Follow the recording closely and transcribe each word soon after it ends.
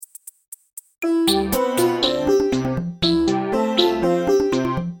Data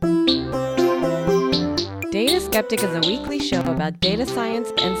Skeptic is a weekly show about data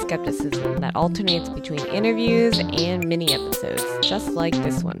science and skepticism that alternates between interviews and mini episodes, just like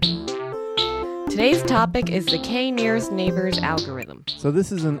this one. Today's topic is the k-nearest neighbors algorithm. So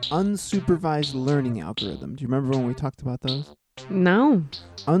this is an unsupervised learning algorithm. Do you remember when we talked about those? No.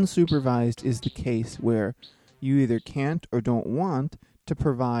 Unsupervised is the case where you either can't or don't want to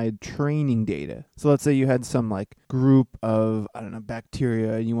provide training data. So let's say you had some group of,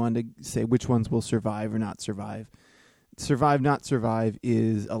 bacteria, and you wanted to say which ones will survive or not survive. Survive, not survive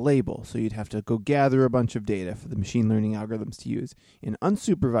is a label. So you'd have to go gather a bunch of data for the machine learning algorithms to use. In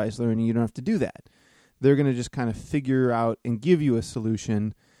unsupervised learning, you don't have to do that. They're going to just kind of figure out and give you a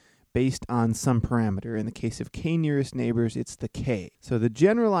solution based on some parameter. In the case of k-nearest neighbors, it's the k. So the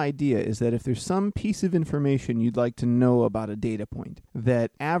general idea is that if there's some piece of information you'd like to know about a data point,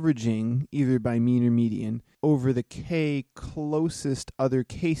 that averaging, either by mean or median, over the k closest other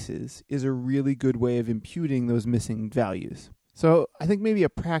cases is a really good way of imputing those missing values. So I think maybe a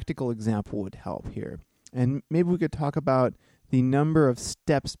practical example would help here. And maybe we could talk about the number of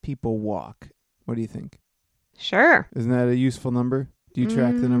steps people walk. What do you think? Sure. Isn't that a useful number? Do you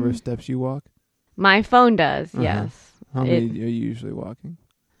track the number of steps you walk? My phone does, yes. How many are you usually walking?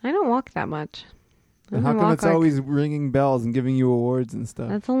 I don't walk that much. And how come it's always ringing bells and giving you awards and stuff?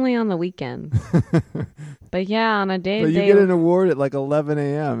 That's only on the weekends. But yeah, on a day-to-day... But you get an award at 11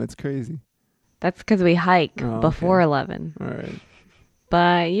 a.m. It's crazy. That's because we hike before 11. All right.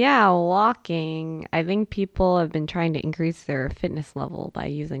 But yeah, walking, I think people have been trying to increase their fitness level by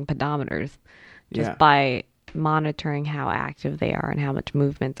using pedometers. Just by monitoring how active they are and how much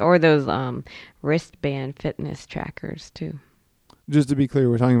movement, or those wristband fitness trackers too. Just to be clear,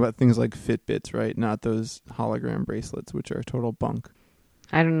 we're talking about things like Fitbits, right? Not those hologram bracelets, which are total bunk.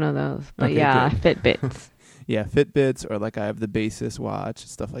 I don't know those, but okay, Fitbits. Yeah, Fitbits, or I have the Basis watch,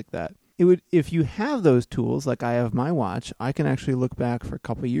 stuff like that. If you have those tools, like I have my watch, I can actually look back for a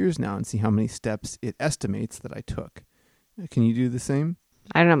couple of years now and see how many steps it estimates that I took. Can you do the same?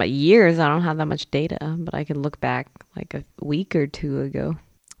 I don't know about years. I don't have that much data, but I could look back a week or two ago.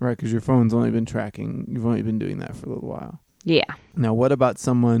 Right, because your phone's only been tracking. You've only been doing that for a little while. Yeah. Now, what about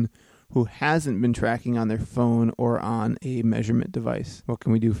someone who hasn't been tracking on their phone or on a measurement device? What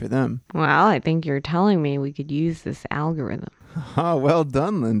can we do for them? Well, I think you're telling me we could use this algorithm. Oh, well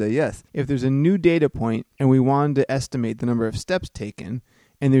done, Linda. Yes. If there's a new data point and we wanted to estimate the number of steps taken,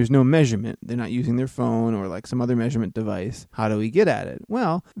 and there's no measurement, they're not using their phone or some other measurement device, how do we get at it?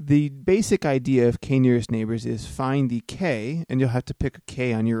 Well, the basic idea of k-nearest neighbors is find the k, and you'll have to pick a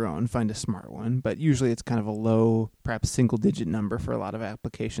k on your own, find a smart one, but usually it's kind of a low, perhaps single-digit number for a lot of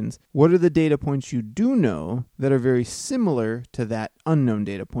applications. What are the data points you do know that are very similar to that unknown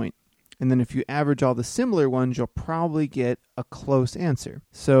data point? And then if you average all the similar ones, you'll probably get a close answer.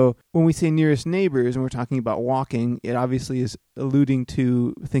 So when we say nearest neighbors and we're talking about walking, it obviously is alluding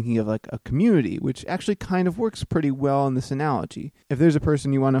to thinking of a community, which actually kind of works pretty well in this analogy. If there's a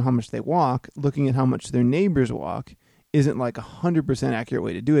person you want to know how much they walk, looking at how much their neighbors walk isn't 100% accurate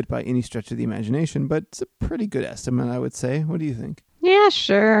way to do it by any stretch of the imagination, but it's a pretty good estimate, I would say. What do you think? Yeah,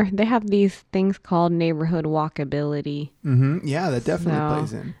 sure. They have these things called neighborhood walkability. Mm-hmm. Yeah, that definitely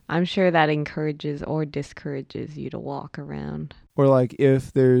plays in. I'm sure that encourages or discourages you to walk around. Or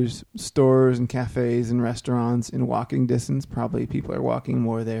if there's stores and cafes and restaurants in walking distance, probably people are walking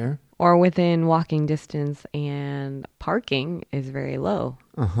more there. Or within walking distance and parking is very low.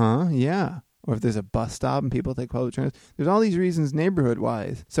 Yeah. Or if there's a bus stop and people take public transit. There's all these reasons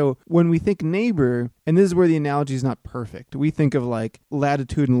neighborhood-wise. So when we think neighbor, and this is where the analogy is not perfect, we think of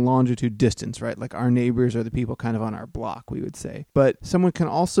latitude and longitude distance, right? Our neighbors are the people kind of on our block, we would say. But someone can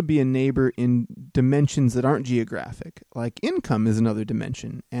also be a neighbor in dimensions that aren't geographic. Income is another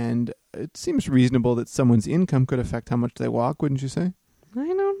dimension. And it seems reasonable that someone's income could affect how much they walk, wouldn't you say? I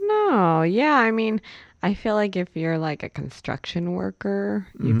don't know. Yeah, I feel like if you're a construction worker,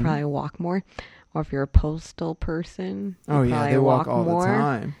 you probably walk more. Or if you're a postal person, you probably they walk more. all the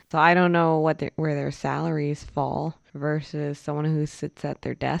time. So I don't know where their salaries fall versus someone who sits at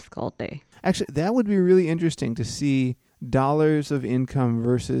their desk all day. Actually, that would be really interesting to see dollars of income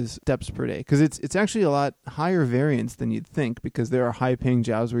versus steps per day. Because it's actually a lot higher variance than you'd think, because there are high-paying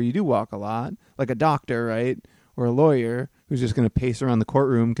jobs where you do walk a lot, like a doctor, right? Or a lawyer who's just going to pace around the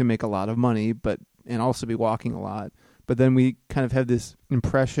courtroom can make a lot of money, and also be walking a lot. But then we kind of have this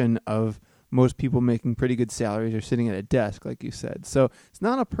impression of most people making pretty good salaries are sitting at a desk, like you said. So it's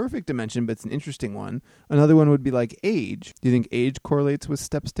not a perfect dimension, but it's an interesting one. Another one would be age. Do you think age correlates with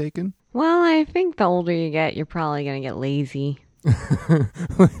steps taken? Well, I think the older you get, you're probably going to get lazy.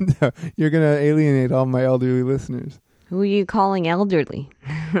 Linda, you're going to alienate all my elderly listeners. Who are you calling elderly?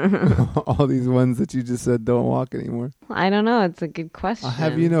 All these ones that you just said don't walk anymore. I don't know. It's a good question. I'll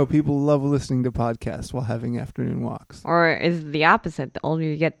have you know, people love listening to podcasts while having afternoon walks. Or is it the opposite? The older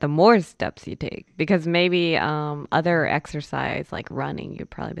you get, the more steps you take. Because maybe other exercise like running, you'd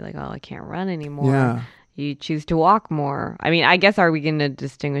probably be like, oh, I can't run anymore. Yeah. You choose to walk more. I mean, I guess, are we going to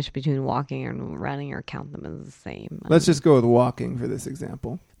distinguish between walking and running or count them as the same? Let's just go with walking for this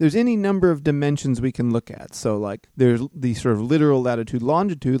example. There's any number of dimensions we can look at. So like there's the sort of literal latitude,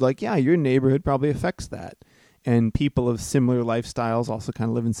 longitude, like, yeah, your neighborhood probably affects that. And people of similar lifestyles also kind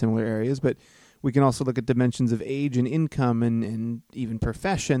of live in similar areas. But we can also look at dimensions of age and income and even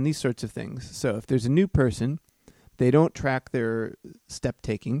profession, these sorts of things. So if there's a new person, they don't track their step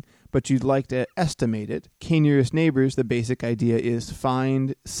taking, but you'd like to estimate it. K-nearest neighbors, the basic idea is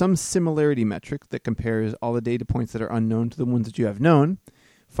find some similarity metric that compares all the data points that are unknown to the ones that you have known.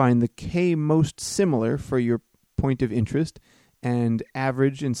 Find the K most similar for your point of interest and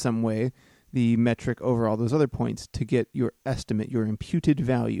average in some way the metric over all those other points to get your estimate, your imputed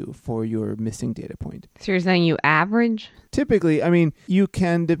value for your missing data point. So you're saying you average? Typically, I mean, you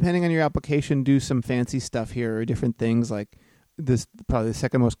can, depending on your application, do some fancy stuff here or different things like this. Probably the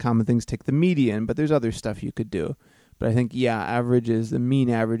second most common thing is take the median, but there's other stuff you could do. But I think, yeah, the mean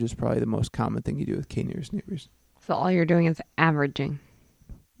average is probably the most common thing you do with K-nearest neighbors. So all you're doing is averaging.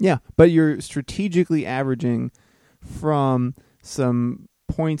 Yeah, but you're strategically averaging from some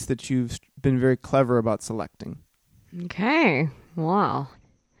points that you've been very clever about selecting. Okay. Wow.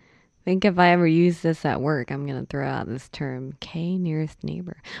 I think if I ever use this at work, I'm going to throw out this term, K nearest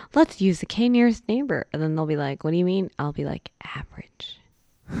neighbor. Let's use the K nearest neighbor. And then they'll be like, what do you mean? I'll be like, average.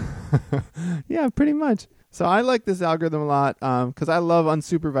 Yeah, pretty much. So I like this algorithm a lot because I love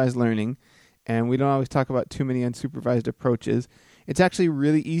unsupervised learning. And we don't always talk about too many unsupervised approaches. It's actually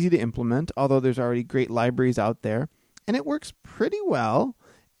really easy to implement, although there's already great libraries out there. And it works pretty well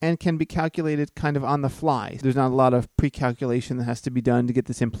and can be calculated kind of on the fly. There's not a lot of pre-calculation that has to be done to get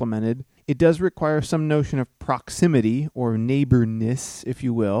this implemented. It does require some notion of proximity or neighborness, if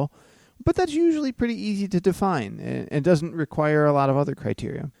you will, but that's usually pretty easy to define and doesn't require a lot of other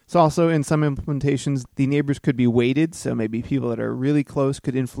criteria. So also in some implementations, the neighbors could be weighted, so maybe people that are really close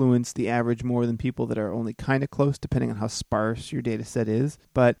could influence the average more than people that are only kind of close, depending on how sparse your data set is.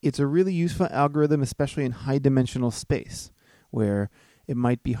 But it's a really useful algorithm, especially in high-dimensional space, where it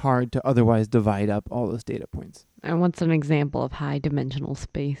might be hard to otherwise divide up all those data points. And what's an example of high dimensional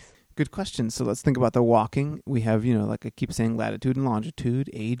space? Good question. So let's think about the walking. We have, like I keep saying, latitude and longitude,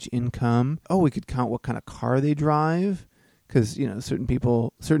 age, income. Oh, we could count what kind of car they drive. Because,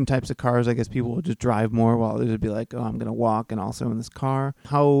 certain types of cars, I guess people will just drive more, while others would be like, oh, I'm going to walk and also in this car.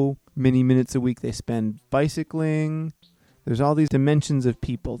 How many minutes a week they spend bicycling. There's all these dimensions of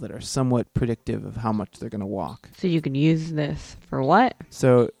people that are somewhat predictive of how much they're going to walk. So you could use this for what?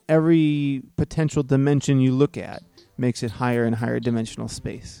 So every potential dimension you look at makes it higher and higher dimensional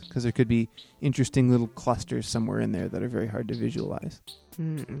space, because there could be interesting little clusters somewhere in there that are very hard to visualize.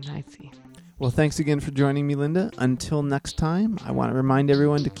 I see. Well, thanks again for joining me, Linda. Until next time, I want to remind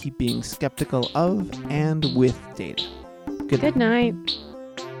everyone to keep being skeptical of and with data. Good night.